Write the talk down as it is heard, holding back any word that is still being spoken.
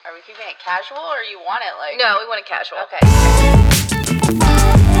Are we keeping it casual, or you want it like... No, we want it casual. Okay.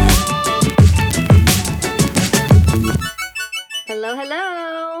 Hello,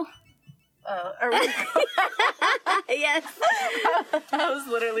 hello. Oh, are we... Yes. I was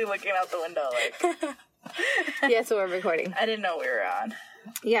literally looking out the window like... Yes, we're recording. I didn't know we were on.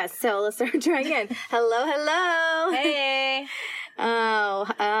 Yes, so let's start trying again. Hello, hello. Hey.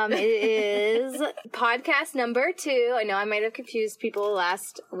 It is podcast number 2. I know I might have confused people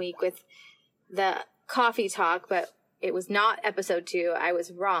last week with the coffee talk, but it was not episode 2. I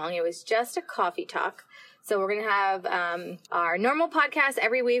was wrong. It was just a coffee talk. So we're going to have our normal podcast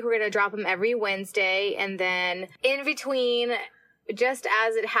every week. We're going to drop them every Wednesday. And then in between, just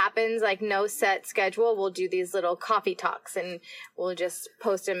as it happens, like no set schedule, we'll do these little coffee talks and we'll just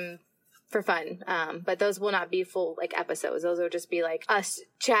post them for fun. But those will not be full like episodes. Those will just be like us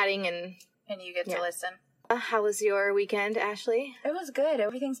chatting and you get to listen. How was your weekend, Ashley? It was good.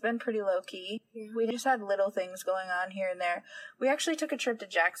 Everything's been pretty low-key. Yeah. We just had little things going on here and there. We actually took a trip to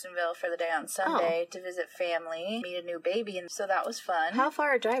Jacksonville for the day on Sunday to visit family, meet a new baby, and so that was fun. How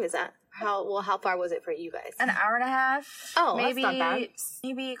far a drive is that? How far was it for you guys? An hour and a half. Oh, maybe, that's not bad.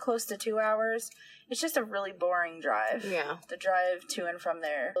 Maybe close to 2 hours. It's just a really boring drive. Yeah. The drive to and from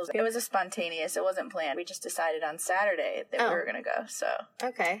there. It was a spontaneous. It wasn't planned. We just decided on Saturday that we were going to go, so.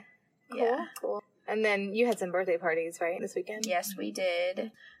 Okay. Cool. And then you had some birthday parties, right, this weekend? Yes, we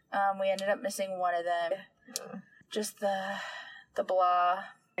did. We ended up missing one of them. Just the blah.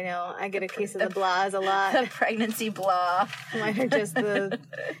 I know. I get a case of the blahs a lot. The pregnancy blah. Mine are just the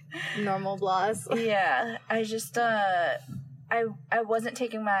normal blahs. Yeah. I just, I wasn't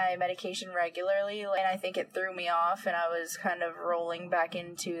taking my medication regularly, and I think it threw me off, and I was kind of rolling back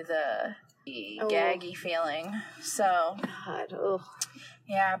into the gaggy feeling. So. God, ugh.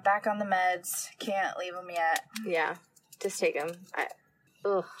 Yeah, back on the meds. Can't leave them yet. Yeah, just take them.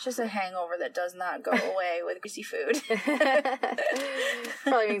 It's just a hangover that does not go away with greasy food.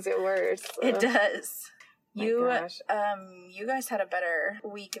 Probably makes it worse. It does. Gosh. You guys had a better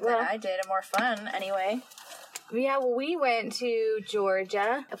week than I did, and more fun anyway. Yeah, well, we went to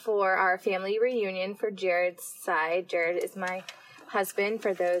Georgia for our family reunion for Jared's side. Jared is my husband,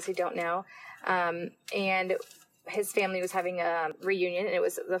 for those who don't know. And his family was having a reunion, and it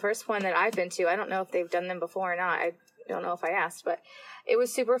was the first one that I've been to. I don't know if they've done them before or not. I don't know if I asked, but it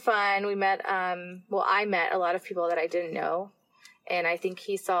was super fun. We met, I met a lot of people that I didn't know, and I think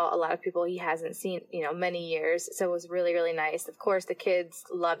he saw a lot of people he hasn't seen, many years. So it was really, really nice. Of course, the kids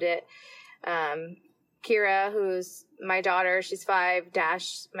loved it. Kira, who's my daughter, she's 5,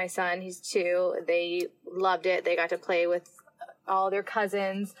 Dash, my son, he's 2. They loved it. They got to play with all their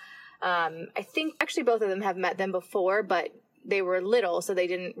cousins. I think actually both of them have met them before, but they were little, so they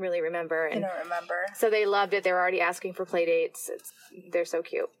didn't really remember. I don't remember. So they loved it. They were already asking for play dates. They're so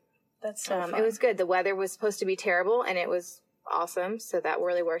cute. That's so fun. It was good. The weather was supposed to be terrible, and it was awesome, so that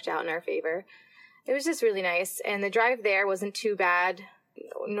really worked out in our favor. It was just really nice, and the drive there wasn't too bad,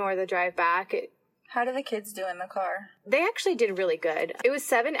 nor the drive back. How did the kids do in the car? They actually did really good. It was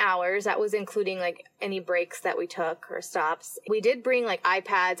 7 hours. That was including, any breaks that we took or stops. We did bring,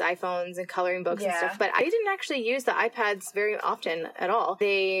 iPads, iPhones, and coloring books and stuff, but I didn't actually use the iPads very often at all.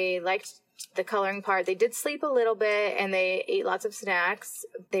 They liked the coloring part. They did sleep a little bit, and they ate lots of snacks.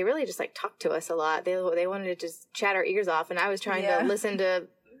 They really just, talked to us a lot. They wanted to just chat our ears off, and I was trying to listen to,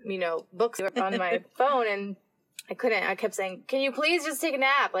 books on my phone, and I couldn't. I kept saying, "Can you please just take a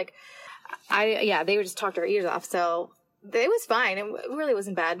nap?" They would just talk our ears off, so it was fine. It really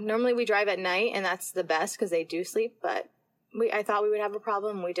wasn't bad. Normally we drive at night, and that's the best because they do sleep, but I thought we would have a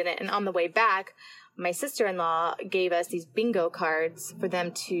problem, and we didn't. And on the way back, my sister-in-law gave us these bingo cards for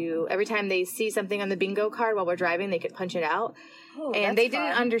them to, every time they see something on the bingo card while we're driving, they could punch it out. Oh, and they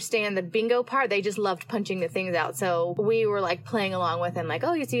didn't understand the bingo part. They just loved punching the things out. So we were playing along with them,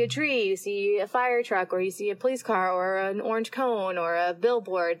 you see a tree, you see a fire truck, or you see a police car, or an orange cone, or a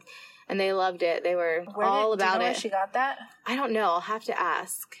billboard. And they loved it. They were all about do you know it. Where she got that? I don't know. I'll have to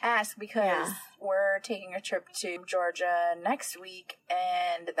ask. Because we're taking a trip to Georgia next week,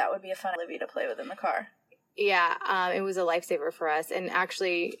 and that would be a fun Olivia to play with in the car. Yeah, it was a lifesaver for us. And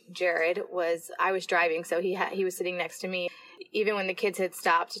actually, I was driving, so he was sitting next to me. Even when the kids had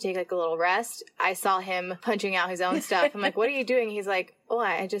stopped to take a little rest, I saw him punching out his own stuff. I'm like, "What are you doing?" He's like, "Oh,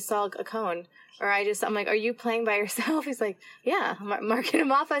 I just saw a cone." I'm like, "Are you playing by yourself?" He's like, "Yeah, I'm marking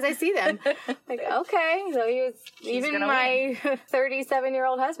them off as I see them." Okay. So even my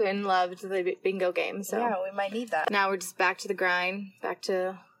 37-year-old husband loved the bingo game. So yeah, we might need that. Now we're just back to the grind, back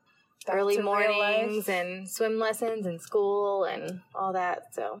to early mornings and swim lessons and school and all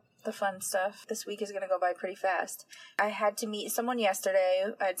that. So the fun stuff. This week is going to go by pretty fast. I had to meet someone yesterday.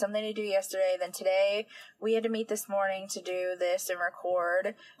 I had something to do yesterday. Then today, we had to meet this morning to do this and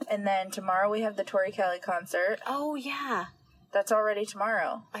record. And then tomorrow we have the Tori Kelly concert. Oh, yeah. That's already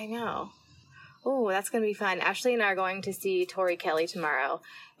tomorrow. I know. Oh, that's going to be fun. Ashley and I are going to see Tori Kelly tomorrow,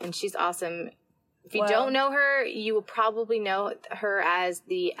 and she's awesome. If you don't know her, you will probably know her as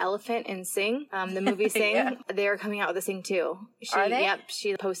the elephant in Sing, the movie Sing. Yeah. They're coming out with a Sing too. Are they? Yep,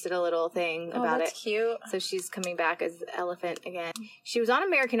 she posted a little thing about that's it. Cute. So she's coming back as elephant again. She was on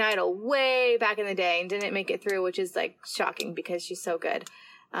American Idol way back in the day and didn't make it through, which is like shocking because she's so good.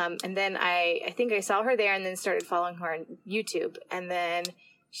 And then I think I saw her there and then started following her on YouTube, and then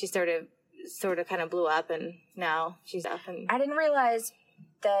she sort of kind of blew up, and now she's up. And I didn't realize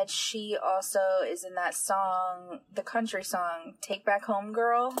that she also is in that song, the country song, Take Back Home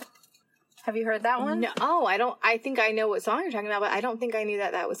Girl. Have you heard that one? No, I think I know what song you're talking about, but I don't think I knew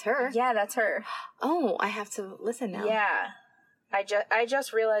that was her. Yeah, that's her. Oh, I have to listen now. Yeah. I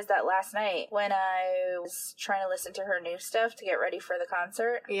just realized that last night when I was trying to listen to her new stuff to get ready for the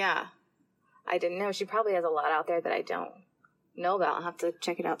concert. Yeah. I didn't know. She probably has a lot out there that I don't know about. I'll have to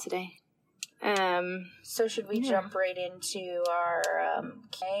check it out today. So should we jump right into our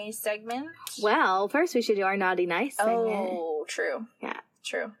K segment? Well, first we should do our naughty nice segment. Oh, true. Yeah.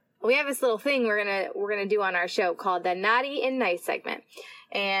 True. We have this little thing we're gonna do on our show called the Naughty and Nice segment.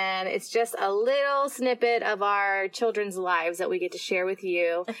 And it's just a little snippet of our children's lives that we get to share with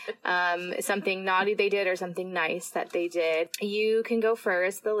you. Something naughty they did or something nice that they did. You can go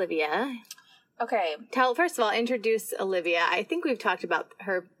first, Olivia. Okay. First of all, introduce Olivia. I think we've talked about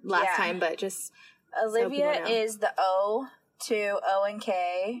her last time, but just Olivia is the O to O and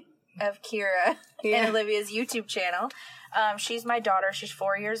K of Kira and Olivia's YouTube channel. She's my daughter. She's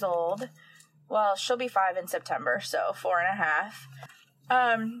 4 years old. Well, she'll be 5 in September, so 4.5.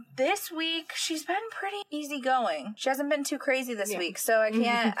 This week she's been pretty easygoing. She hasn't been too crazy this week, so I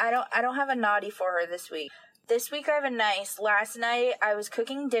can't. I don't have a naughty for her this week. This week I have a nice. Last night I was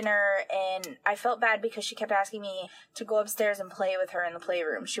cooking dinner and I felt bad because she kept asking me to go upstairs and play with her in the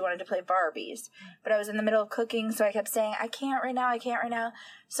playroom. She wanted to play Barbies. But I was in the middle of cooking, so I kept saying, I can't right now.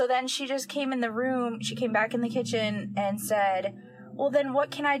 So then she just came in the room. She came back in the kitchen and said, well, then what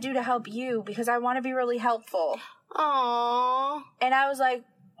can I do to help you? Because I want to be really helpful. Aww. And I was like,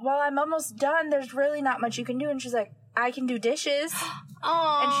 well, I'm almost done. There's really not much you can do. And she's like, I can do dishes.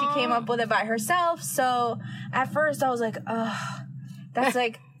 Aww. And she came up with it by herself. So at first I was like, oh, that's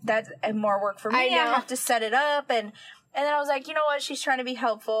more work for me. I have to set it up. And then I was like, you know what? She's trying to be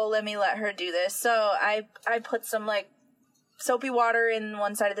helpful. Let me let her do this. So I put some soapy water in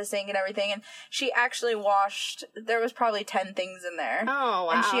one side of the sink and everything. And she actually washed, there was probably 10 things in there. Oh, wow.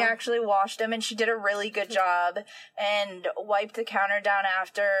 And she actually washed them and she did a really good job and wiped the counter down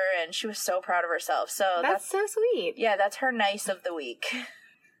after. And she was so proud of herself. So that's so sweet. Yeah, that's her nice of the week.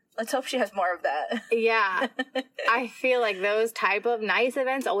 Let's hope she has more of that. Yeah. I feel like those type of nice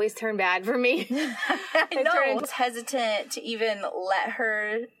events always turn bad for me. I was hesitant to even let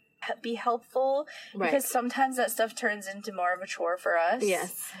her be helpful because sometimes that stuff turns into more of a chore for us.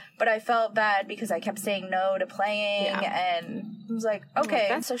 Yes. But I felt bad because I kept saying no to playing and I was like,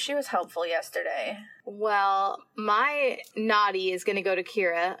 okay. So she was helpful yesterday. Well, my naughty is going to go to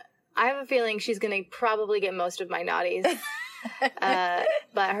Kira. I have a feeling she's going to probably get most of my naughties.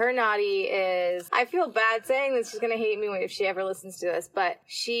 But her naughty is, I feel bad saying this, she's going to hate me if she ever listens to this, but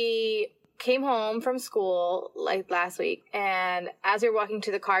she came home from school last week, and as we were walking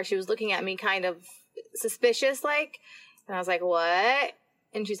to the car, she was looking at me kind of suspicious and I was like, what?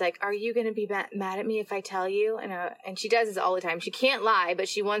 And she's like, are you going to be mad at me if I tell you? And she does this all the time. She can't lie, but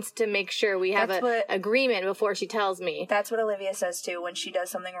she wants to make sure we have an agreement before she tells me. That's what Olivia says too when she does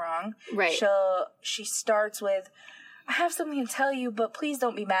something wrong. Right. She starts with, I have something to tell you, but please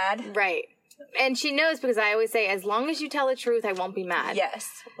don't be mad. Right. And she knows because I always say, as long as you tell the truth, I won't be mad. Yes.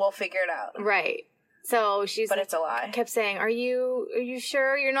 We'll figure it out. Right. So But it's a lie. Kept saying, are you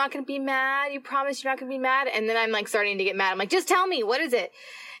sure you're not going to be mad? You promise you're not going to be mad? And then I'm starting to get mad. I'm like, just tell me, what is it?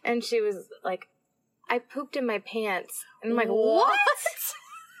 And she was like, I pooped in my pants. And I'm like, what?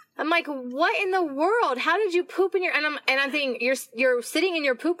 I'm like, what in the world? How did you poop in your... And I'm thinking, you're sitting in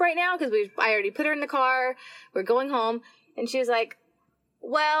your poop right now? Because I already put her in the car. We're going home. And she was like,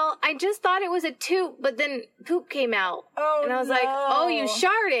 well, I just thought it was a toot, but then poop came out. Oh, and I was like, oh, you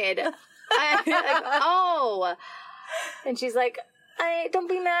sharted. Oh. And she's like, don't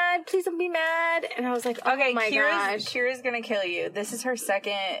be mad. Please don't be mad. And I was like, oh my gosh. Kira's gonna kill you. This is her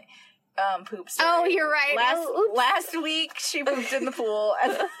second poop story. Oh, you're right. Last week, she pooped in the pool,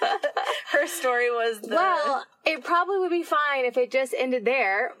 and her story was Well, it probably would be fine if it just ended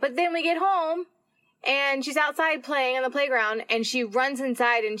there, but then we get home, and she's outside playing on the playground, and she runs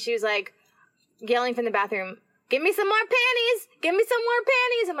inside, and she was like, yelling from the bathroom, "Give me some more panties! Give me some more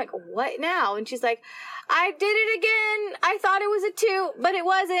panties!" I'm like, "What now?" And she's like, "I did it again. I thought it was a 2, but it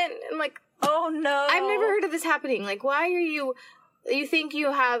wasn't." I'm like, "Oh no. I've never heard of this happening. Like, why are you think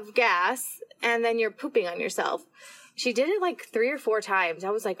you have gas and then you're pooping on yourself?" She did it like 3 or 4 times. I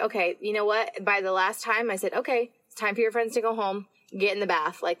was like, okay, you know what? By the last time I said, okay, it's time for your friends to go home. Get in the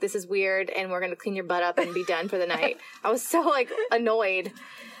bath. Like, this is weird, and we're going to clean your butt up and be done for the night. I was so, like, annoyed.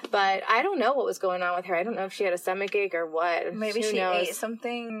 But I don't know what was going on with her. I don't know if she had a stomachache or what. Maybe she ate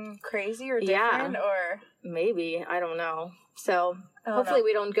something crazy or different, or... Maybe. I don't know. So, hopefully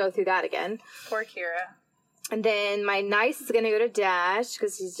we don't go through that again. Poor Kira. And then my nice is going to go to Dash,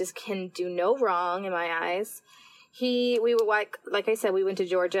 because he just can do no wrong in my eyes. We were like I said, we went to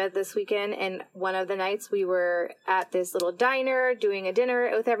Georgia this weekend, and one of the nights we were at this little diner doing a dinner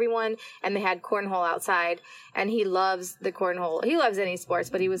with everyone, and they had cornhole outside, and he loves the cornhole. He loves any sports,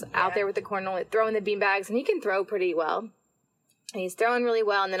 but he was out there with the cornhole, throwing the beanbags, and he can throw pretty well. And he's throwing really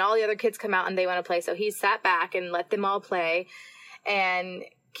well, and then all the other kids come out and they want to play, so he sat back and let them all play, and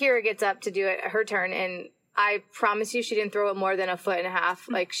Kira gets up to do it, her turn, and I promise you she didn't throw it more than 1.5 feet.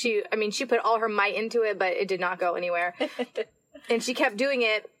 Like, she put all her might into it, but it did not go anywhere. And she kept doing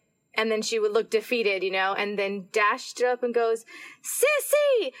it, and then she would look defeated, and then Dash stood up and goes,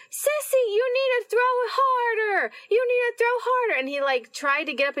 Sissy, you need to throw harder. You need to throw harder. And he, like, tried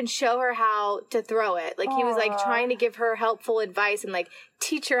to get up and show her how to throw it. Like, he was, like, trying to give her helpful advice and, like,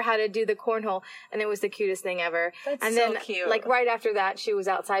 teach her how to do the cornhole. And it was the cutest thing ever. That's and so then, cute. like, right after that, she was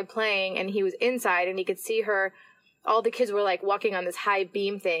outside playing, and he was inside, and he could see her. All the kids were, like, walking on this high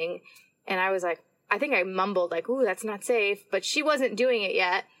beam thing. And I was like, I think I mumbled, like, ooh, that's not safe. But she wasn't doing it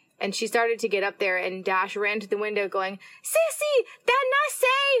yet. And she started to get up there, and Dash ran to the window going, Sissy, that's not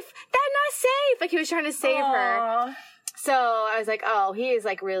safe! That's not safe! Like, he was trying to save her. So I was like, oh, he is,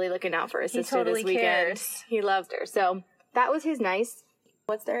 like, really looking out for his sister this weekend. Cares. He loved her. So that was his nice.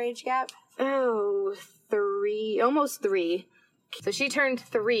 What's their age gap? Oh, 3, almost 3. So she turned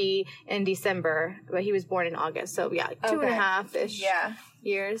 3 in December, but he was born in August. So, yeah, 2.5-ish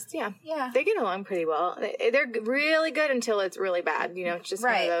years. Yeah. They get along pretty well. They're really good until it's really bad. It's just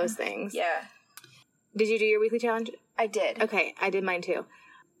one of those things. Yeah. Did you do your weekly challenge? I did. Okay, I did mine too.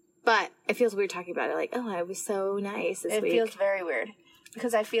 But it feels weird talking about it. Like, oh, I was so nice this week. It feels very weird.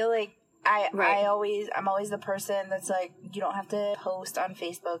 Because I feel like I'm always the person that's like, you don't have to post on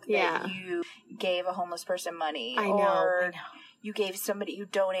Facebook that you gave a homeless person money. I know. You gave somebody, you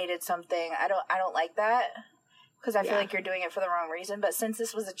donated something. I don't like that because I feel like you're doing it for the wrong reason. But since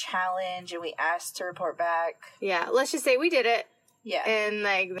this was a challenge and we asked to report back. Yeah, let's just say we did it. Yeah. And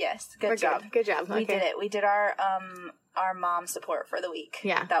yes, good job. Good job. We did it. We did our mom support for the week.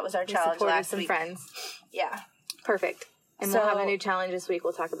 Yeah. That was our challenge last week. Friends. Yeah. Perfect. And we'll have a new challenge this week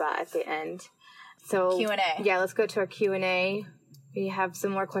we'll talk about at the end. So Q&A. Yeah, let's go to our Q&A. We have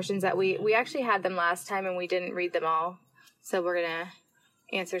some more questions that we actually had them last time and we didn't read them all. So we're going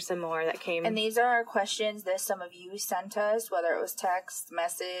to answer some more that came. And these are our questions that some of you sent us, whether it was text,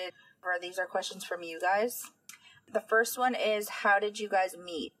 message, or these are questions from you guys. The first one is, how did you guys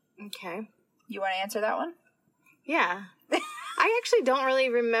meet? Okay. You want to answer that one? Yeah. I actually don't really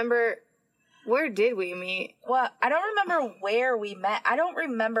remember, where did we meet? Well, I don't remember where we met. I don't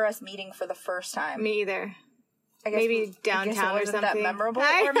remember us meeting for the first time. Me either. I guess maybe downtown or something. That memorable,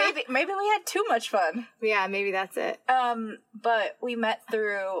 or maybe we had too much fun. Yeah, maybe that's it. But we met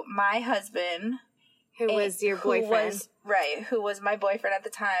through my husband, who was your boyfriend, who was my boyfriend at the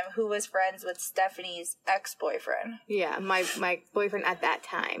time, who was friends with Stephanie's ex-boyfriend. Yeah, my boyfriend at that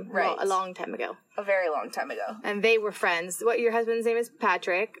time, right? A long time ago, a very long time ago, and they were friends. What, your husband's name is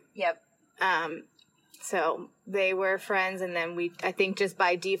Patrick? Yep. So they were friends, and then I think just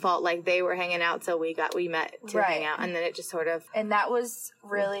by default, like, they were hanging out, so we met to hang out, and then it just sort of... And that was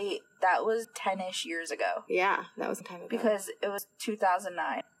 10-ish years ago. Yeah, that was a time ago. Because it was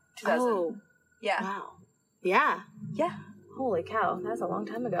 2009. Oh. Yeah. Wow. Yeah. Yeah. Holy cow, that's a long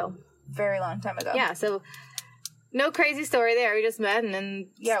time ago. Very long time ago. Yeah, so no crazy story there. We just met and then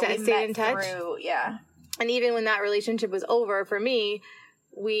stayed in touch. And even when that relationship was over for me...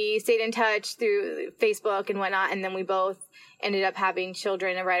 We stayed in touch through Facebook and whatnot, and then we both ended up having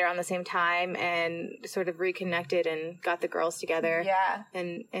children right around the same time and sort of reconnected and got the girls together. Yeah.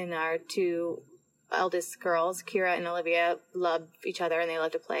 And our 2 eldest girls, Kira and Olivia, love each other and they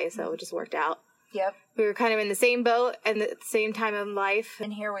love to play, so it just worked out. Yep. We were kind of in the same boat and the same time in life.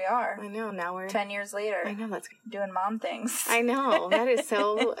 And here we are. I know, now we're 10 years later. I know, that's doing mom things. I know. That is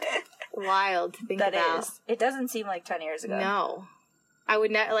so wild to think about. That is. It doesn't seem like 10 years ago. No. I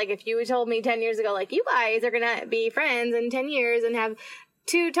would not, like, if you had told me 10 years ago, like, you guys are going to be friends in 10 years and have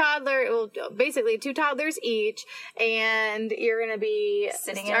basically two toddlers each, and you're going to be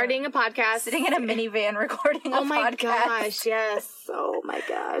starting a podcast. Sitting in a minivan recording a podcast. Oh my gosh, yes. Oh my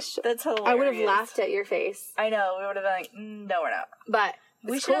gosh. That's hilarious. I would have laughed at your face. I know. We would have been like, no, we're not. But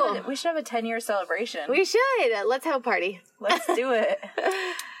we should have a 10-year celebration. We should. Let's have a party. Let's do it.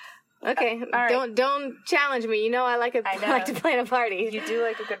 Okay. All right. Don't challenge me. You know I like to plan a party. You do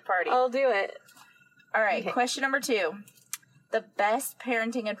like a good party. I'll do it. All right. Okay. Question number 2. The best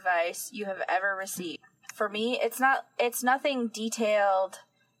parenting advice you have ever received. For me, it's nothing detailed,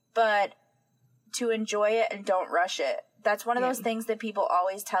 but to enjoy it and don't rush it. That's one of those things that people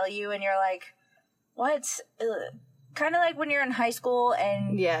always tell you, and you're like, what? Kind of like when you're in high school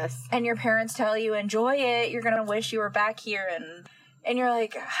and your parents tell you, enjoy it, you're going to wish you were back here, and you're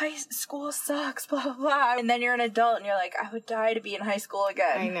like, high school sucks, blah, blah, blah. And then you're an adult and you're like, I would die to be in high school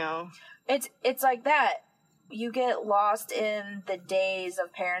again. I know. It's like that. You get lost in the days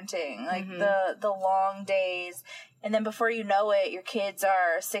of parenting, like the long days. And then before you know it, your kids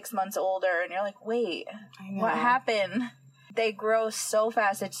are 6 months older and you're like, wait, what happened? They grow so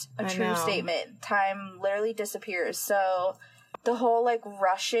fast. It's a true statement. Time literally disappears. So the whole like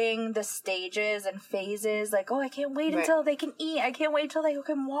rushing the stages and phases, like, oh, I can't wait until they can eat. I can't wait till they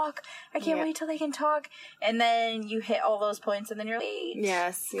can walk. I can't wait till they can talk. And then you hit all those points and then you're like,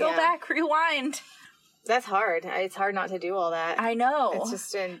 wait, go back, rewind. That's hard. It's hard not to do all that. I know. It's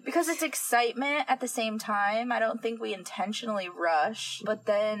just because it's excitement at the same time. I don't think we intentionally rush. But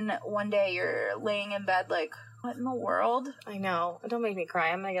then one day you're laying in bed like, what in the world? I know. Don't make me cry.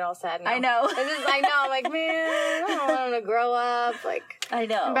 I'm going to get all sad now. I know. I know. I'm like, man, I don't want him to grow up. Like, I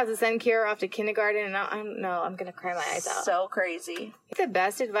know. I'm about to send Kira off to kindergarten, and I'm going to cry my eyes out. So crazy. The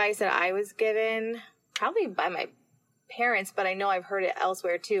best advice that I was given, probably by my parents, but I know I've heard it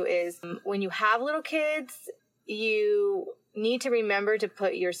elsewhere too, is when you have little kids, you need to remember to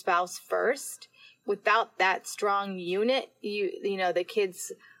put your spouse first. Without that strong unit, you know, the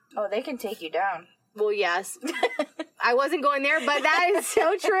kids... Oh, they can take you down. Well, yes. I wasn't going there, but that is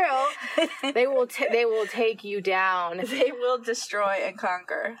so true. They will take you down. They will destroy and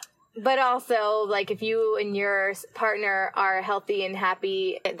conquer. But also, like, if you and your partner are healthy and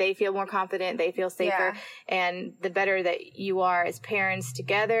happy, they feel more confident, they feel safer, and the better that you are as parents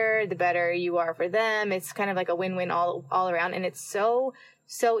together, the better you are for them. It's kind of like a win-win all around, and it's so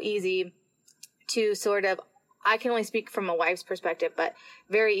easy to sort of, I can only speak from a wife's perspective, but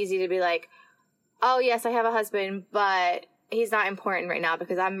very easy to be like, oh, yes, I have a husband, but he's not important right now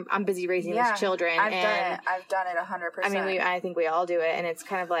because I'm busy raising these children. I've done it 100%. I mean, I think we all do it, and it's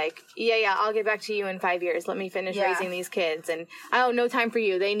kind of like, I'll get back to you in 5 years. Let me finish raising these kids, and no time for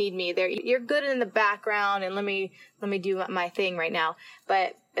you. They need me. You're good in the background, and let me do my thing right now.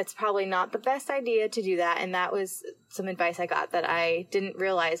 But it's probably not the best idea to do that, and that was some advice I got that I didn't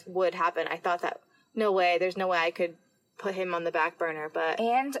realize would happen. I thought that there's no way I could put him on the back burner, but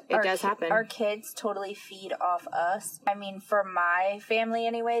it does happen. Our kids totally feed off us. I mean, for my family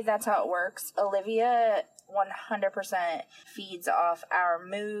anyway, that's how it works. Olivia 100% feeds off our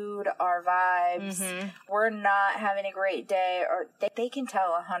mood, our vibes. We're not having a great day, or they can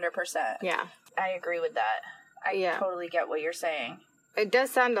tell 100%. Yeah. I agree with that. I totally get what you're saying. It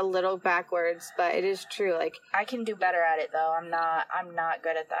does sound a little backwards, but it is true. Like, I can do better at it though. I'm not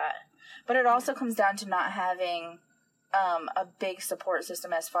good at that. But it also comes down to not having a big support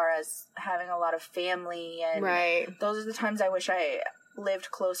system as far as having a lot of family, and those are the times I wish I lived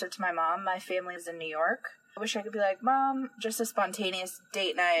closer to my mom. My family is in New York. I wish I could be like, Mom, just a spontaneous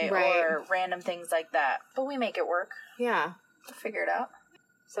date night or random things like that. But we make it work. Yeah. We'll figure it out.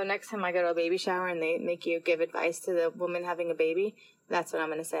 So next time I go to a baby shower and they make you give advice to the woman having a baby, that's what I'm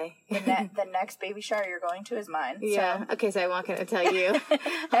going to say. The next baby shower you're going to is mine. Yeah. So. Okay, so I'm not going to tell you.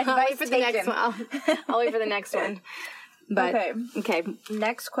 I'll wait for the next one. I'll wait for the next one. But, okay.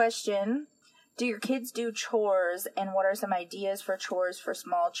 Next question. Do your kids do chores, and what are some ideas for chores for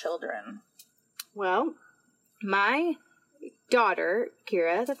small children? Well, my daughter,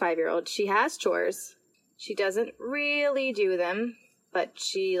 Kira, the 5-year-old, she has chores. She doesn't really do them, but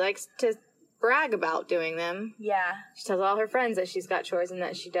she likes to brag about doing them. Yeah. She tells all her friends that she's got chores and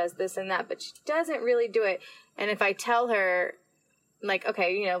that she does this and that, but she doesn't really do it. And if I tell her, like,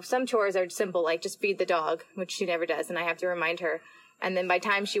 okay, some chores are simple, like just feed the dog, which she never does, and I have to remind her. And then by the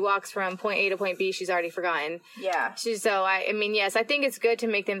time she walks from point A to point B, she's already forgotten. Yeah. I mean, yes, I think it's good to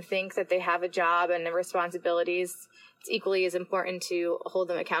make them think that they have a job and the responsibilities. It's equally as important to hold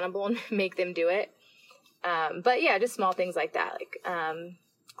them accountable and make them do it. But yeah, just small things like that, like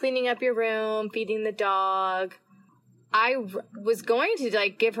cleaning up your room, feeding the dog. I was going to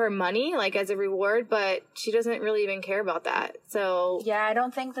like give her money like as a reward, but she doesn't really even care about that. So yeah, I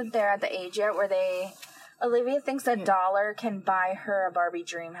don't think that they're at the age yet where Olivia thinks $1 can buy her a Barbie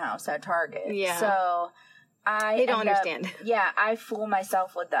dream house at Target. Yeah. So they don't understand. I fool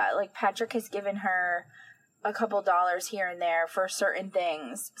myself with that. Like Patrick has given her a couple dollars here and there for certain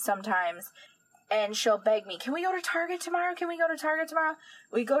things sometimes. And she'll beg me, can we go to Target tomorrow? Can we go to Target tomorrow?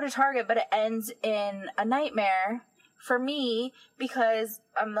 We go to Target, but it ends in a nightmare for me because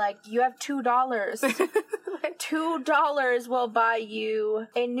I'm like, you have $2. $2 will buy you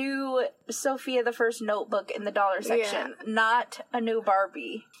a new Sophia the First notebook in the dollar section, not a new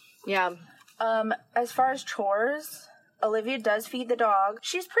Barbie. Yeah. As far as chores, Olivia does feed the dog.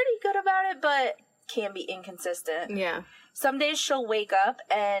 She's pretty good about it, but can be inconsistent. Yeah. Some days she'll wake up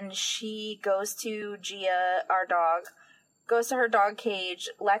and she goes to Gia, our dog, goes to her dog cage,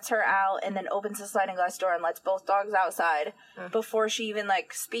 lets her out, and then opens the sliding glass door and lets both dogs outside before she even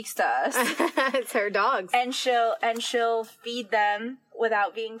like speaks to us. It's her dogs. And she'll feed them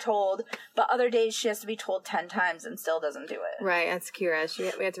without being told, but other days she has to be told 10 times and still doesn't do it. Right, that's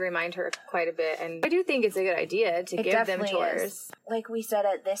Kira. We have to remind her quite a bit, and I do think it's a good idea to give them chores. Is. Like we said,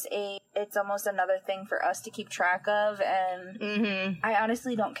 at this age, it's almost another thing for us to keep track of, and I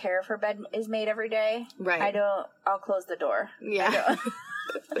honestly don't care if her bed is made every day. Right. I'll close the door. Yeah.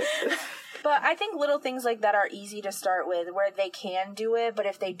 But I think little things like that are easy to start with, where they can do it, but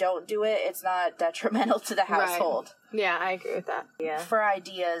if they don't do it, it's not detrimental to the household. Right. Yeah, I agree with that. Yeah. For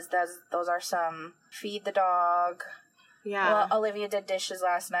ideas, those are some. Feed the dog. Yeah. Well, Olivia did dishes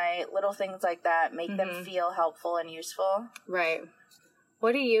last night. Little things like that make them feel helpful and useful. Right.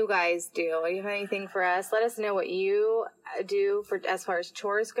 What do you guys do? Do you have anything for us? Let us know what you do for as far as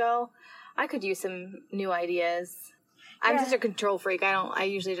chores go. I could use some new ideas. I'm such a control freak. I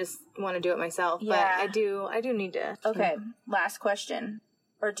usually just want to do it myself, but I do need to. Okay, last question.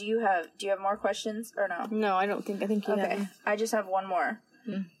 Or do you have more questions or no? No, I think you have. Okay, I just have one more.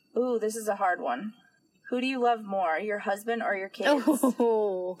 Ooh, this is a hard one. Who do you love more, your husband or your kids?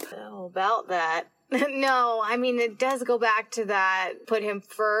 Oh, about that. No, I mean, it does go back to that. Put him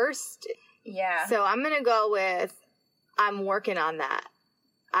first. Yeah. So I'm going to go with, I'm working on that.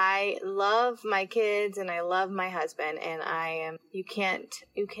 I love my kids and I love my husband, and you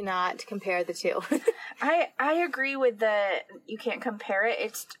cannot compare the two. I agree with you can't compare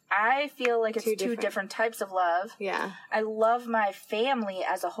it. I feel like it's two different types of love. Yeah. I love my family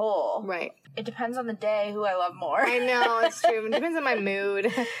as a whole. Right. It depends on the day who I love more. I know, it's true. It depends on my mood.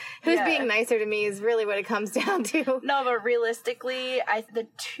 Who's being nicer to me is really what it comes down to. No, but realistically, the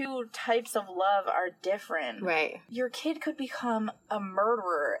two types of love are different. Right. Your kid could become a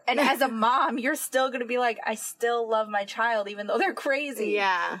murderer. And as a mom, you're still going to be like, I still love my child, even though they're crazy.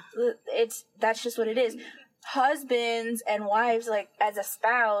 Yeah. That's just what it is. Husbands and wives, like, as a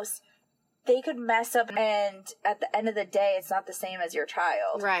spouse, they could mess up, and at the end of the day, it's not the same as your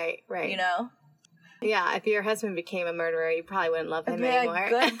child. Right. You know? Yeah, if your husband became a murderer, you probably wouldn't love him anymore.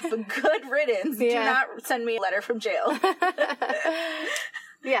 Good riddance. Yeah. Do not send me a letter from jail.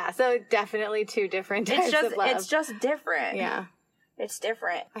 Yeah, so definitely two different types of love. It's just different. Yeah. It's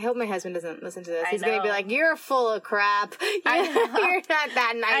different. I hope my husband doesn't listen to this. He's going to be like, you're full of crap. You're not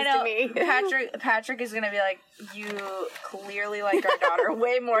that nice to me. Patrick is going to be like, you clearly like our daughter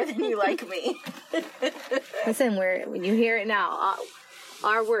way more than you like me. Listen, when you hear it now,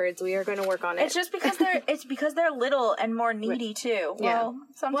 our words, we are going to work on it. It's just because they're little and more needy too. Well,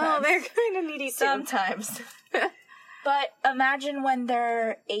 sometimes. Well, they're kind of needy too. Sometimes. But imagine when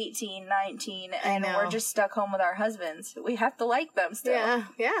they're 18, 19, and we're just stuck home with our husbands. We have to like them still.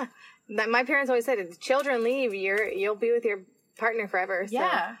 Yeah. My parents always said, if the children leave, you'll be with your partner forever. So.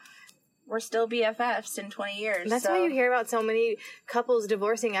 Yeah. We're still BFFs in 20 years. That's why you hear about so many couples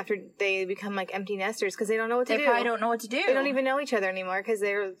divorcing after they become like empty nesters, because they don't know what to do. They probably don't know what to do. They don't even know each other anymore because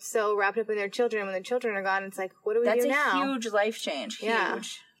they're so wrapped up in their children. When the children are gone, it's like, what do we do now? That's a huge life change. Huge. Yeah.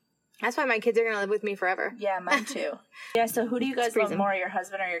 That's why my kids are going to live with me forever. Yeah, mine too. Yeah, so who do you guys love more, your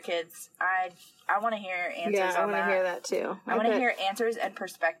husband or your kids? I want to hear answers on that. Yeah, I want to hear that too. I want to hear answers and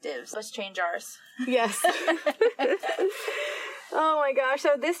perspectives. Let's change ours. Yes. Oh my gosh.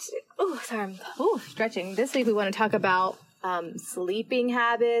 So stretching. This week we want to talk about sleeping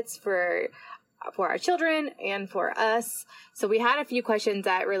habits for our children and for us. So we had a few questions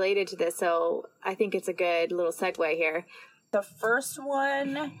that related to this, so I think it's a good little segue here. The first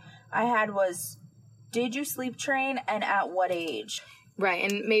one I had was, did you sleep train and at what age? Right,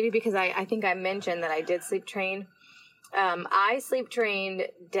 and maybe because I think I mentioned that I did sleep train. I sleep trained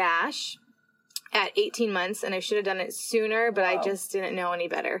Dash at 18 months, and I should have done it sooner, but I just didn't know any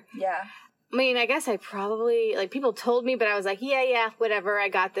better. Yeah. I mean, I guess I probably, like, people told me, but I was like, yeah, whatever, I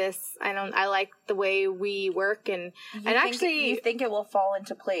got this. I like the way we work, and you think it will fall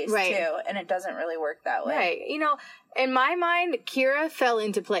into place, right, too, and it doesn't really work that way. Right. You know, in my mind, Kira fell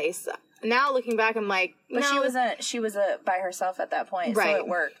into place. Now, looking back, I'm like, but no. she was by herself at that point, right. So it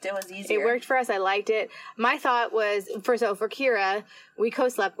worked. It was easier. It worked for us. I liked it. My thought was, for Kira, we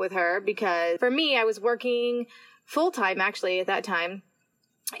co-slept with her because, for me, I was working full-time, actually, at that time.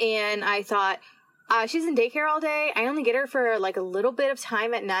 And I thought, she's in daycare all day. I only get her for like a little bit of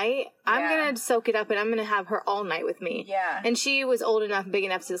time at night. I'm going to soak it up and I'm going to have her all night with me. Yeah. And she was old enough, big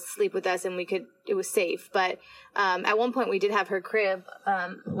enough to sleep with us, and it was safe. But at one point we did have her crib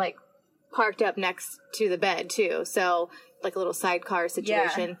like parked up next to the bed too. So like a little sidecar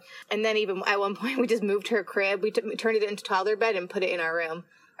situation. Yeah. And then even at one point we just moved her crib. We turned it into toddler bed and put it in our room.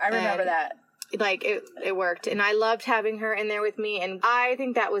 I remember that. Like, it worked. And I loved having her in there with me. And I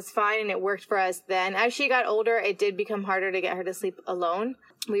think that was fine, and it worked for us then. As she got older, it did become harder to get her to sleep alone.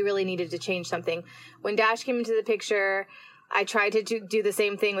 We really needed to change something. When Dash came into the picture, I tried to do the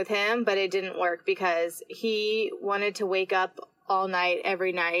same thing with him, but it didn't work because he wanted to wake up all night,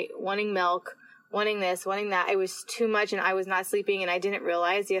 every night, wanting milk, wanting this, wanting that. It was too much, and I was not sleeping, and I didn't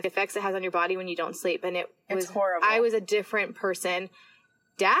realize the effects it has on your body when you don't sleep. And it's horrible. I was a different person.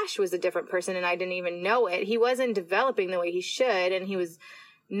 Dash was a different person, and I didn't even know it. He wasn't developing the way he should, and he was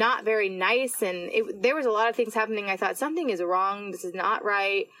not very nice, and there was a lot of things happening. I thought, something is wrong. This is not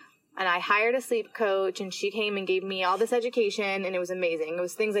right. And I hired a sleep coach, and she came and gave me all this education, and it was amazing. It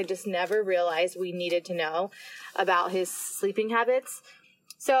was things I just never realized we needed to know about his sleeping habits.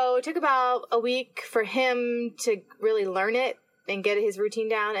 So it took about a week for him to really learn it and get his routine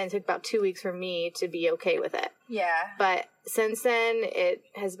down, and it took about 2 weeks for me to be okay with it. Yeah. But since then, it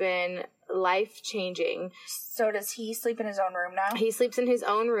has been life-changing. So does he sleep in his own room now? He sleeps in his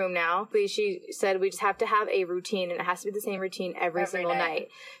own room now. She said we just have to have a routine, and it has to be the same routine every single night.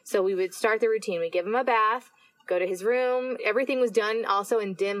 So we would start the routine. We give him a bath, go to his room. Everything was done also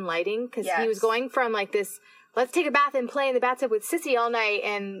in dim lighting, because he was going from like this, let's take a bath and play in the bathtub with Sissy all night,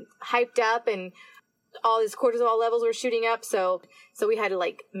 and hyped up, and all his cortisol levels were shooting up. So we had to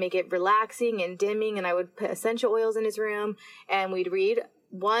like make it relaxing and dimming, and I would put essential oils in his room, and we'd read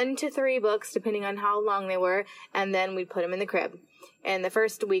 1 to 3 books depending on how long they were, and then we'd put him in the crib. And the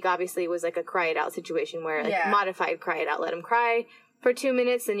first week obviously was like a cry it out situation, where like modified cry it out. Let him cry for 2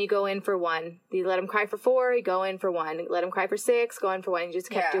 minutes, then you go in for 1. You let him cry for 4, you go in for 1. Let him cry for 6, go in for 1. You just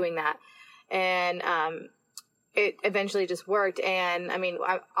kept doing that. And it eventually just worked. And I mean,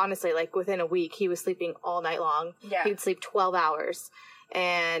 honestly, like within a week, he was sleeping all night long. Yeah. He would sleep 12 hours.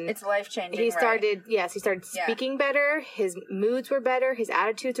 And it's life-changing, he started speaking better. His moods were better. His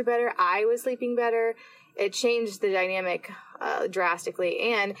attitudes were better. I was sleeping better. It changed the dynamic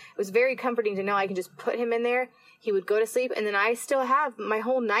drastically. And it was very comforting to know I can just put him in there. He would go to sleep, and then I still have my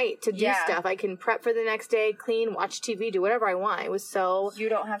whole night to do stuff. I can prep for the next day, clean, watch TV, do whatever I want. It was so you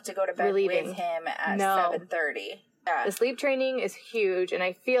don't have to go to bed relieving. With him at 7:30. Yeah. The sleep training is huge, and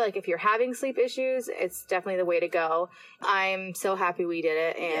I feel like if you're having sleep issues, it's definitely the way to go. I'm so happy we did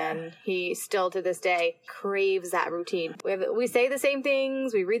it, and he still to this day craves that routine. We say the same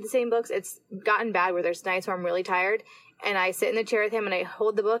things, we read the same books. It's gotten bad where there's nights where I'm really tired, and I sit in the chair with him, and I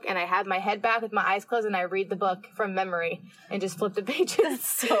hold the book, and I have my head back with my eyes closed, and I read the book from memory and just flip the pages. That's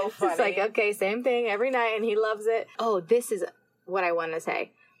so funny. It's like, okay, same thing every night, and he loves it. Oh, this is what I want to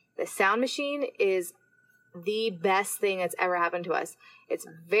say. The sound machine is the best thing that's ever happened to us. It's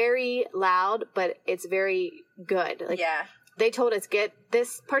very loud, but it's very good. Like, they told us, get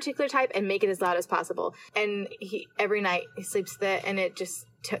this particular type and make it as loud as possible. And every night he sleeps with it, and it just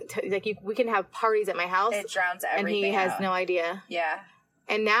we can have parties at my house. It drowns everything and he has out. no idea. Yeah.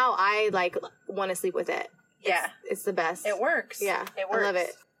 And now I want to sleep with it. Yeah. It's the best. It works. Yeah. It works. I love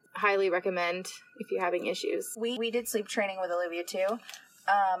it. Highly recommend if you're having issues. We did sleep training with Olivia too.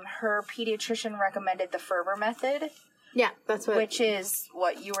 Her pediatrician recommended the Ferber method. Yeah, that's which is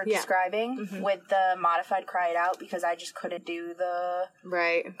what you were describing with the modified cry it out, because I just couldn't do the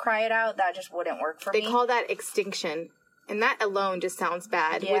cry it out. That just wouldn't work for me. They call that extinction. And that alone just sounds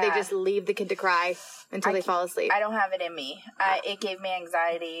bad, where they just leave the kid to cry until they fall asleep. I don't have it in me. It gave me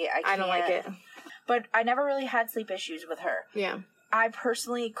anxiety. I don't like it. But I never really had sleep issues with her. Yeah. I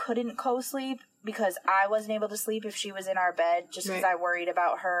personally couldn't co-sleep because I wasn't able to sleep if she was in our bed, just because I worried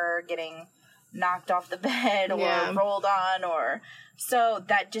about her getting knocked off the bed or rolled on, or so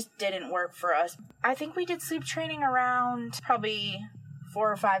that just didn't work for us. I think we did sleep training around probably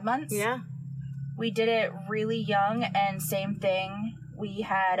 4 or 5 months. Yeah. We did it really young, and same thing. We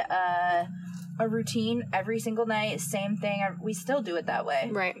had a routine every single night, same thing. We still do it that way.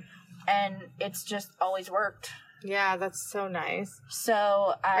 Right. And it's just always worked. Yeah, that's so nice.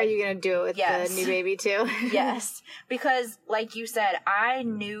 So are you going to do it with the new baby too? Yes. Because like you said, I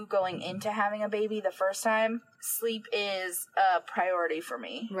knew going into having a baby the first time, sleep is a priority for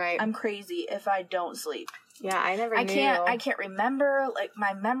me. Right. I'm crazy if I don't sleep. Yeah, I never knew. I can't remember. Like,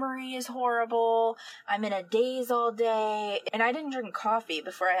 my memory is horrible. I'm in a daze all day. And I didn't drink coffee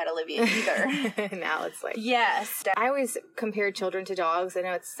before I had Olivia either. Now it's like... Yes. I always compare children to dogs. I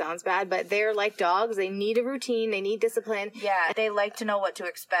know it sounds bad, but they're like dogs. They need a routine. They need discipline. Yeah, they like to know what to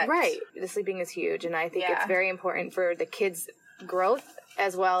expect. Right. The sleeping is huge, and I think it's very important for the kids' growth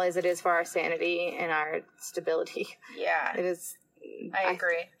as well as it is for our sanity and our stability. Yeah. It is... I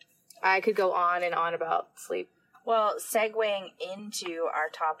agree. I could go on and on about sleep. Well, segueing into our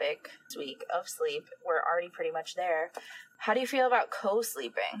topic this week of sleep, we're already pretty much there. How do you feel about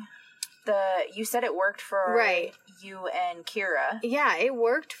co-sleeping? You said it worked for you and Kira. Yeah, it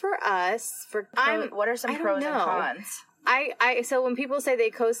worked for us. What are some pros and cons? So when people say they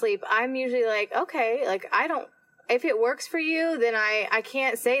co-sleep, I'm usually like, okay, like if it works for you, then I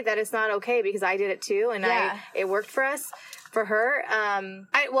can't say that it's not okay because I did it too and it worked for us. For her,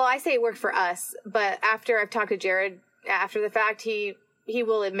 I say it worked for us, but after I've talked to Jared after the fact, he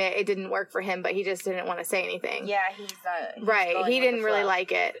will admit it didn't work for him, but he just didn't want to say anything. Yeah, he's right. He didn't really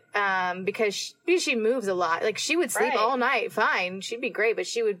like it because she moves a lot. Like she would sleep all night, fine, she'd be great, but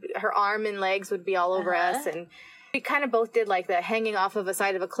her arm and legs would be all over us, and we kind of both did like the hanging off of a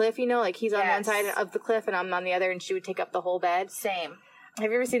side of a cliff. You know, like he's on one side of the cliff and I'm on the other, and she would take up the whole bed. Same. Have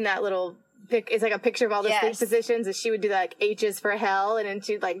you ever seen that little? It's like a picture of all the sleep positions, and she would do like H's for hell, and then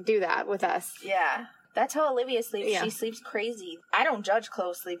she'd like do that with us. Yeah. That's how Olivia sleeps. Yeah. She sleeps crazy. I don't judge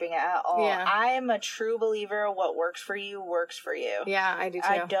close sleeping at all. Yeah. I am a true believer what works for you, works for you. Yeah, I do too.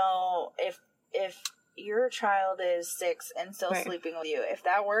 I don't, if your child is 6 and still sleeping with you, if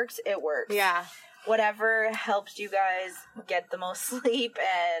that works, it works. Yeah. Whatever helps you guys get the most sleep,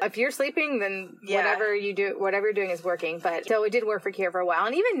 and if you're sleeping, then whatever you're doing is working. But so it did work for Kira for a while,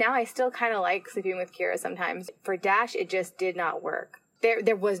 and even now I still kind of like sleeping with Kira sometimes. For Dash, it just did not work.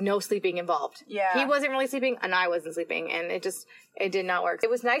 There was no sleeping involved. Yeah, he wasn't really sleeping, and I wasn't sleeping, and it did not work. It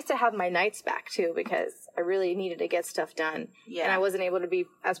was nice to have my nights back too because I really needed to get stuff done. Yeah, and I wasn't able to be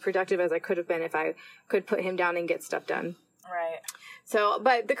as productive as I could have been if I could put him down and get stuff done. Right. So,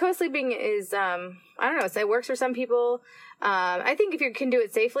 but the co-sleeping is, I don't know, it works for some people. I think if you can do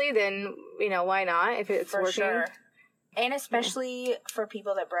it safely, then, why not if it's working? Sure. And especially for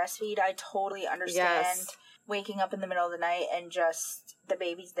people that breastfeed, I totally understand waking up in the middle of the night and just the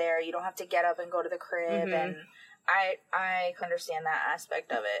baby's there. You don't have to get up and go to the crib, and I understand that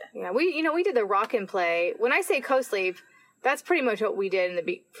aspect of it. Yeah, we did the rock and play. When I say co-sleep, that's pretty much what we did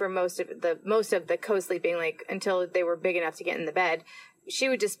for most of the co-sleeping, like until they were big enough to get in the bed. She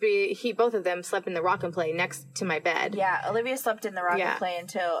would just both of them slept in the rock and play next to my bed. Yeah, Olivia slept in the rock and play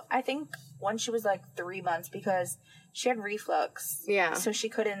until I think once she was like 3 months because she had reflux. Yeah. So she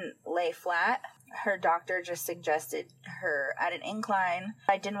couldn't lay flat. Her doctor just suggested her at an incline.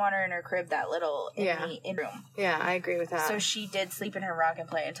 I didn't want her in her crib that little in the room. Yeah, I agree with that. So she did sleep in her rock and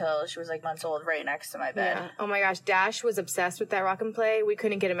play until she was like months old, right next to my bed. Yeah. Oh my gosh, Dash was obsessed with that rock and play. We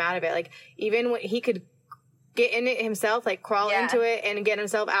couldn't get him out of it. Like even when he could get in it himself, like crawl into it and get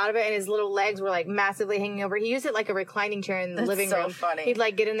himself out of it, and his little legs were like massively hanging over. He used it like a reclining chair in the living room. Funny. He'd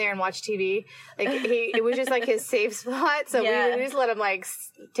like get in there and watch TV. Like it was just like his safe spot. So we just let him like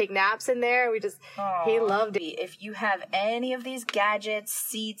take naps in there. He loved it. If you have any of these gadgets,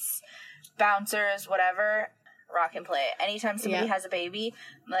 seats, bouncers, whatever, rock and play. Anytime somebody has a baby,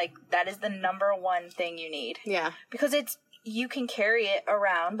 like that is the number one thing you need. Yeah. Because you can carry it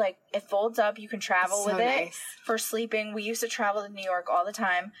around, like it folds up, you can travel with it for sleeping. We used to travel to New York all the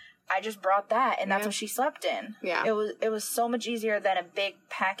time. I just brought that, and that's what she slept in. Yeah. It was so much easier than a big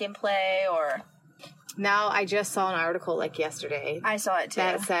pack and play or... Now, I just saw an article, like, yesterday. I saw it, too.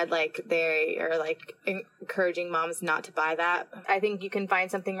 That said, like, they are, like, encouraging moms not to buy that. I think you can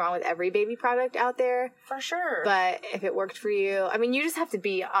find something wrong with every baby product out there. For sure. But if it worked for you, I mean, you just have to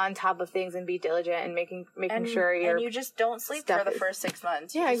be on top of things and be diligent and making sure you're... And you just don't sleep for the first 6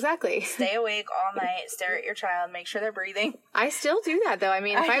 months. Yeah, exactly. Stay awake all night, stare at your child, make sure they're breathing. I still do that, though. I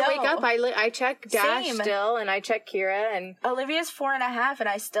mean, if I wake up, I check Dash still, and I check Kira, and... Olivia's 4.5, and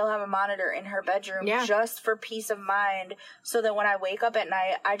I still have a monitor in her bedroom just for peace of mind, so that when I wake up at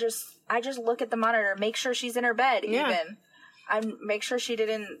night, I just look at the monitor, make sure she's in her bed. Even I make sure she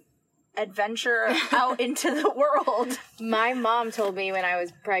didn't adventure out into the world. My mom told me when I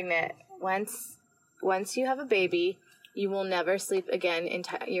was pregnant, once you have a baby, you will never sleep again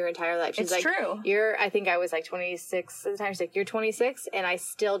your entire life. She's it's like, true. I think I was like 26 at the time. She's like, you're 26 and I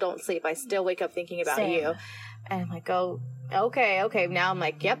still don't sleep. I still wake up thinking about you. And I'm like, oh, okay. Now I'm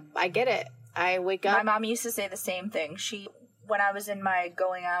like, yep, I get it. I wake up. My mom used to say the same thing. When I was in my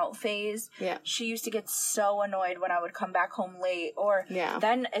going out phase, she used to get so annoyed when I would come back home late. Or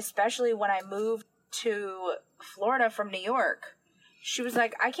then, especially when I moved to Florida from New York, she was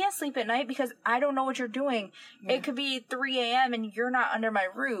like, I can't sleep at night because I don't know what you're doing. Yeah. It could be 3 a.m. and you're not under my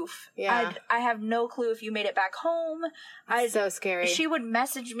roof. Yeah. I have no clue if you made it back home. It's so scary. She would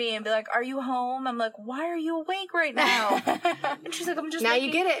message me and be like, are you home? I'm like, why are you awake right now? And she's like, I'm just Now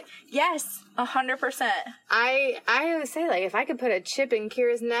you get it. Yes, 100%. I always say, like, if I could put a chip in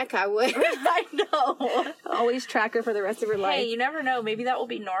Kira's neck, I would. I know. Always track her for the rest of her life. Hey, you never know. Maybe that will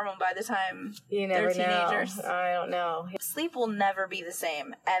be normal by the time they're teenagers. I don't know. Sleep will never be the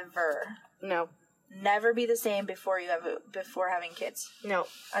same, ever. No. Never be the same before having kids. No.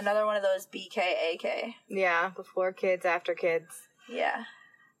 Another one of those BKAK. Yeah, before kids, after kids. Yeah.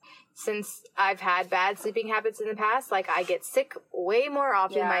 Since I've had bad sleeping habits in the past, like, I get sick way more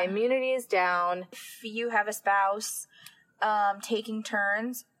often. Yeah. My immunity is down. If you have a spouse, taking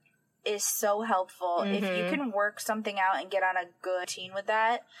turns is so helpful. Mm-hmm. If you can work something out and get on a good routine with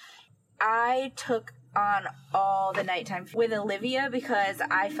that. I took on all the nighttime with Olivia because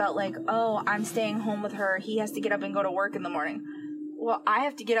I felt like, oh, I'm staying home with her. He has to get up and go to work in the morning. Well, I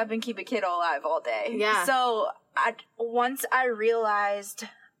have to get up and keep a kid alive all day. Yeah. So once I realized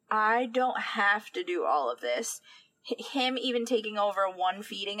I don't have to do all of this, him even taking over one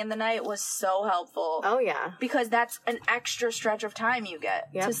feeding in the night was so helpful. Oh, yeah. Because that's an extra stretch of time you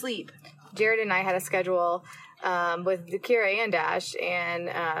get to sleep. Jared and I had a schedule with Kira and Dash,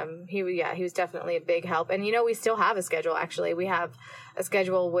 and he was definitely a big help. And we still have a schedule. Actually, we have a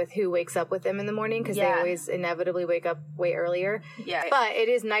schedule with who wakes up with them in the morning because they always inevitably wake up way earlier. Yeah, but it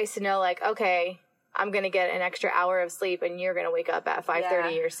is nice to know, like, okay, I'm gonna get an extra hour of sleep, and you're gonna wake up at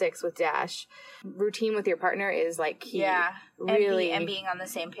 5:30 or 6 with Dash. Routine with your partner is like key. Yeah, really, and being on the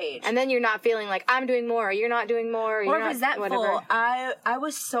same page. And then you're not feeling like I'm doing more, or you're not doing more, or you're resentful. Not, whatever. I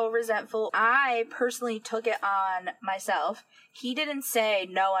was so resentful. I personally took it on myself. He didn't say,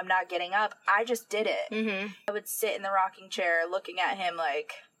 no, I'm not getting up. I just did it. Mm-hmm. I would sit in the rocking chair looking at him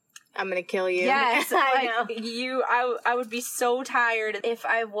like, I'm gonna kill you. Yes, I know. I would be so tired if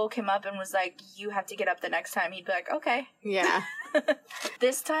I woke him up and was like, you have to get up the next time. He'd be like, okay. Yeah.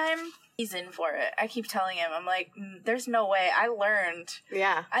 This time, he's in for it. I keep telling him, I'm like, there's no way. I learned.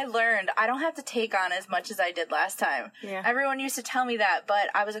 I don't have to take on as much as I did last time. Yeah. Everyone used to tell me that, but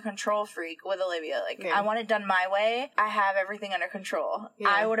I was a control freak with Olivia. Like, I want it done my way. I have everything under control. Yeah.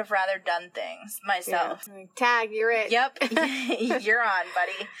 I would have rather done things myself. Yeah. Tag, you're it. Yep. You're on,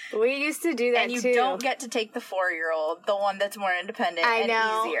 buddy. We used to do that, too. And you don't get to take the 4-year-old, the one that's more independent and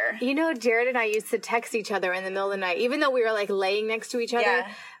easier. Jared and I used to text each other in the middle of the night, even though we were, like, laying next to each other.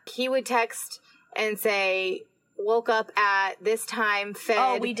 Yeah. He would text and say, woke up at this time, fed.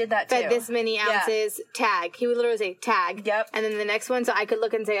 Oh, we did that too. Fed this many ounces, tag. He would literally say, tag. Yep. And then the next one, so I could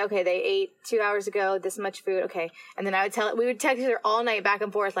look and say, okay, they ate 2 hours ago, this much food, okay. And then I would we would text each other all night back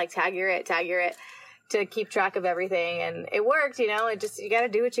and forth, like, tag, you're it, to keep track of everything. And it worked, you gotta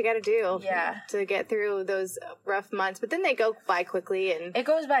do what you gotta do. Yeah. To get through those rough months. But then they go by quickly. And it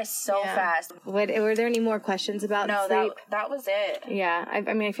goes by so fast. Were there any more questions about sleep? that was it. Yeah.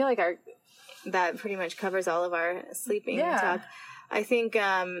 I mean, I feel like that pretty much covers all of our sleeping talk. I think,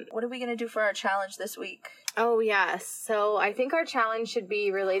 what are we going to do for our challenge this week? Oh, yes. So I think our challenge should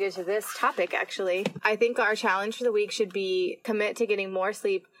be related to this topic, actually. I think our challenge for the week should be commit to getting more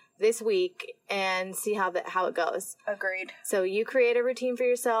sleep this week and see how it goes. Agreed. So you create a routine for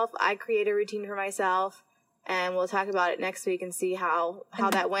yourself. I create a routine for myself. And we'll talk about it next week and see how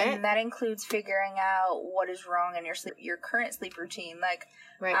that went. And that includes figuring out what is wrong in your current sleep routine. Like,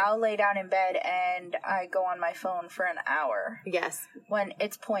 I'll lay down in bed and I go on my phone for an hour. Yes. When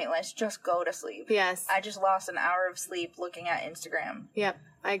it's pointless. Just go to sleep. Yes. I just lost an hour of sleep looking at Instagram. Yep.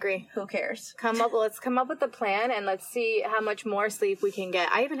 I agree. Who cares? Let's come up with a plan and let's see how much more sleep we can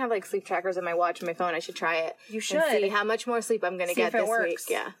get. I even have like sleep trackers on my watch on my phone. I should try it. You should. And see how much more sleep I'm going to get this week.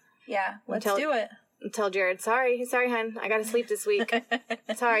 Yeah. Yeah. Let's do it. Tell Jared, sorry, hon, I gotta sleep this week.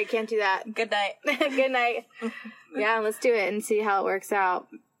 Sorry, can't do that. Good night. Good night. Yeah, let's do it and see how it works out.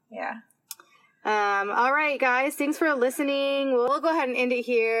 Yeah. All right, guys, thanks for listening. We'll go ahead and end it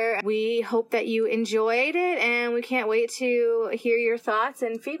here. We hope that you enjoyed it, and we can't wait to hear your thoughts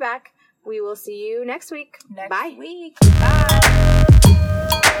and feedback. We will see you next week. Next Bye. week. Bye.